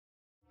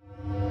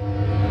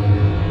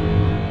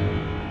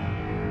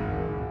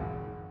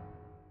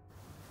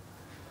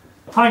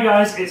Hi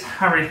guys, it's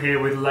Harry here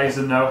with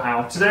Laser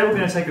Know-How. Today we're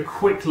going to take a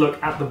quick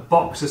look at the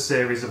Boxer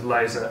series of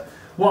laser.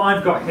 What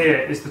I've got here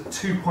is the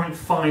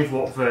 2.5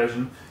 watt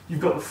version.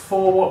 You've got the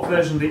 4 watt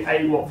version, the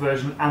 8 watt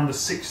version and the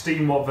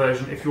 16 watt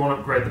version if you want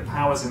to upgrade the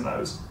powers in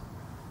those.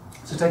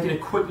 So taking a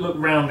quick look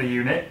round the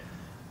unit,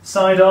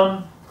 side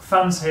on,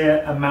 fans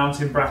here and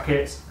mounting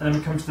brackets, and then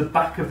we come to the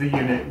back of the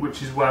unit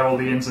which is where all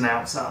the ins and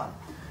outs are.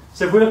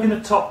 So if we look in the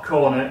top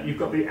corner, you've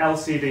got the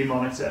LCD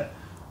monitor.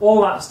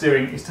 All that's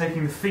doing is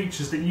taking the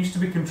features that used to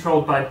be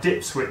controlled by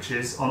dip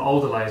switches on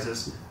older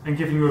lasers and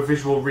giving you a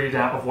visual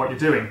readout of what you're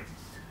doing.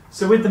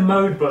 So with the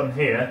mode button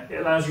here, it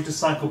allows you to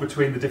cycle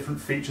between the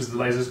different features the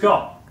laser's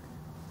got.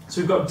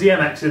 So we've got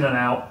DMX in and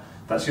out,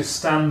 that's your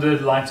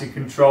standard lighting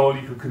control.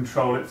 You can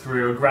control it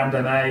through a Grand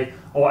MA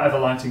or whatever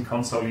lighting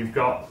console you've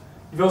got.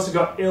 You've also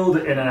got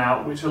ILDA in and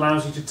out, which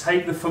allows you to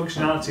take the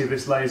functionality of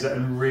this laser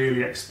and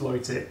really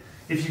exploit it.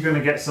 If you're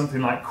going to get something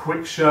like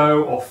Quick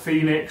Show or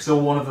Phoenix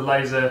or one of the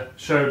laser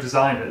show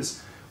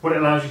designers, what it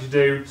allows you to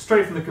do,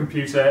 straight from the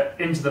computer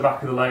into the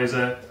back of the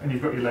laser, and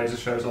you've got your laser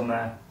shows on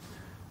there.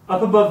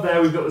 Up above there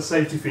we've got the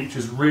safety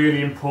features,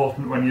 really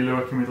important when you're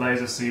working with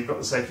lasers, so you've got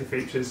the safety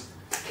features.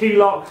 Key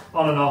lock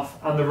on and off,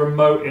 and the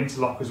remote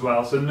interlock as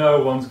well, so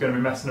no one's going to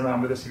be messing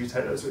around with this if you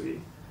take those with you.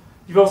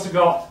 You've also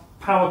got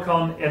power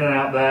con in and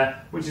out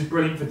there, which is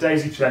brilliant for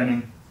daisy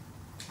chaining.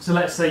 So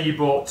let's say you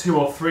bought 2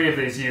 or 3 of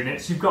these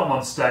units, you've got them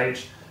on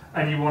stage,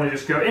 and you want to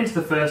just go into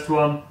the first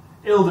one,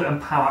 ILDA and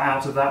power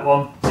out of that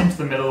one, into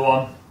the middle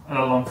one, and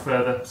along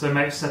further. So it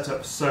makes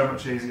setup so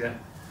much easier.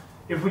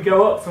 If we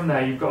go up from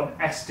there, you've got an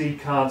SD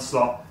card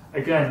slot.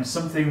 Again,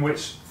 something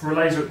which, for a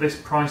laser at this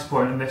price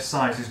point and this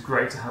size, is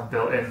great to have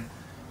built in.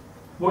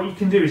 What you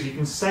can do is you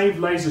can save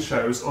laser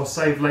shows or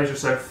save laser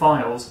show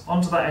files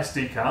onto that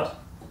SD card,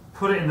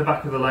 put it in the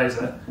back of the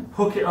laser,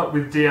 hook it up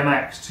with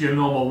DMX to your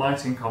normal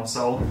lighting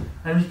console,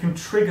 and you can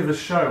trigger the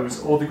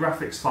shows or the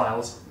graphics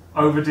files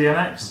over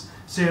DMX.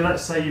 So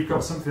let's say you've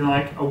got something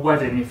like a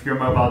wedding if you're a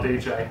mobile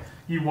DJ.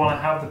 You want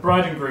to have the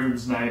bride and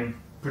groom's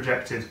name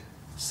projected.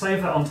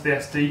 Save that onto the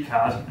SD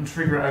card and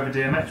trigger it over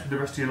DMX with the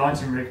rest of your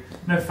lighting rig.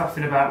 No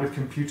faffing about with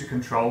computer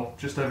control,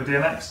 just over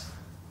DMX.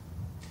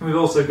 And we've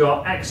also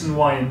got X and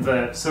Y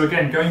invert. So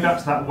again, going back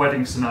to that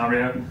wedding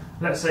scenario,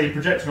 let's say you're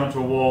projecting onto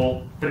a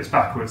wall, but it's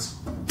backwards.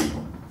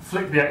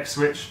 Flick the X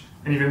switch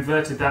and you've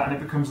inverted that and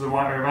it becomes the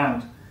right way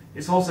around.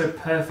 It's also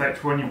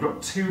perfect when you've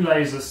got 2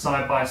 lasers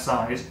side by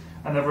side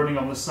and they're running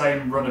on the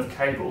same run of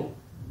cable.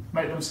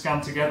 Make them scan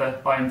together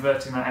by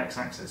inverting that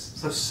X-axis.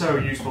 So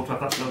useful to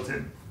have that built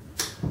in.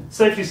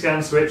 Safety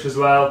scan switch as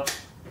well.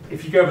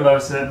 If you go below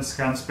a certain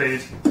scan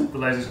speed, the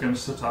laser's going to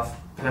shut off.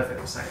 Perfect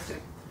for safety.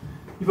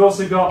 You've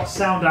also got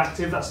sound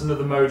active, that's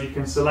another mode you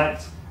can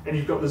select. And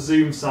you've got the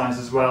zoom size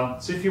as well.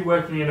 So if you're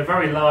working in a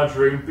very large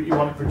room but you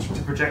want it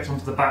to project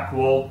onto the back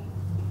wall,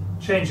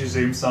 change your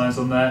zoom size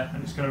on there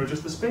and it's going to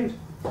adjust the speed.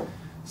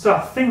 So I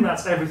think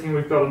that's everything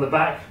we've got on the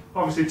back.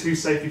 Obviously 2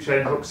 safety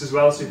chain hooks as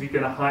well, so if you're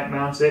going to height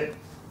mount it.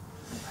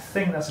 I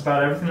think that's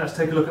about everything. Let's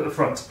take a look at the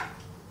front.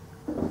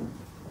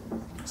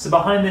 So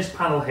behind this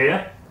panel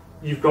here,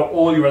 you've got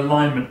all your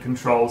alignment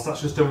controls.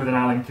 That's just done with an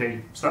Allen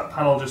key. So that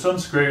panel just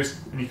unscrews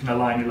and you can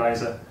align your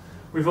laser.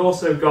 We've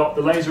also got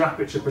the laser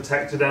aperture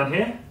protector down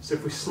here, so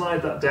if we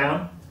slide that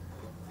down,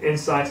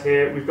 inside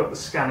here we've got the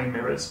scanning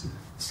mirrors.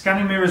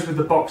 Scanning mirrors with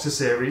the Boxer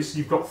series,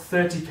 you've got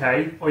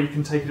 30K or you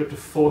can take it up to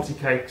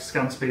 40K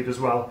scan speed as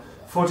well.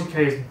 40K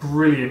is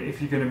brilliant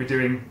if you're going to be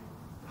doing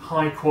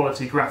high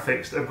quality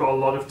graphics that have got a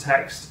lot of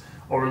text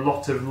or a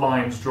lot of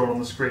lines drawn on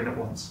the screen at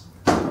once.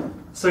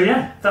 So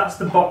yeah, that's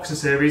the Boxer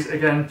series.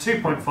 Again,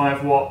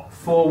 2.5 watt,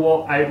 4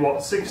 watt, 8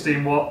 watt,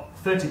 16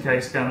 watt,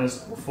 30K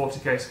scanners or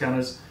 40K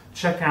scanners.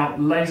 Check out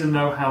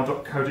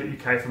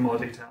laserknowhow.co.uk for more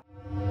details.